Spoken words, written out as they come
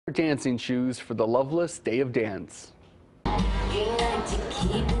dancing shoes for the Lovelace Day of Dance.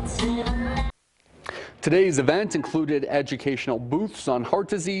 Today's event included educational booths on heart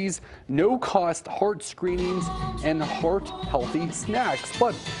disease, no-cost heart screenings, and heart-healthy snacks.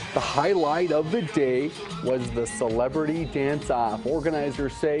 But the highlight of the day was the celebrity dance-off.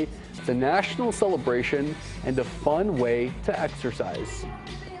 Organizers say it's a national celebration and a fun way to exercise.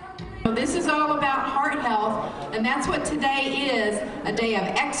 This is all about heart health, and that's what today is, a day of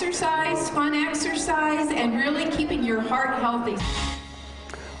exercise, fun exercise, and really keeping your heart healthy.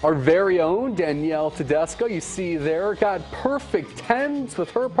 Our very own Danielle Tedesco, you see there, got perfect 10s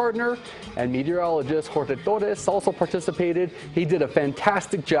with her partner, and meteorologist Jorge Torres also participated. He did a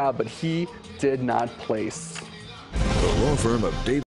fantastic job, but he did not place. The law firm of David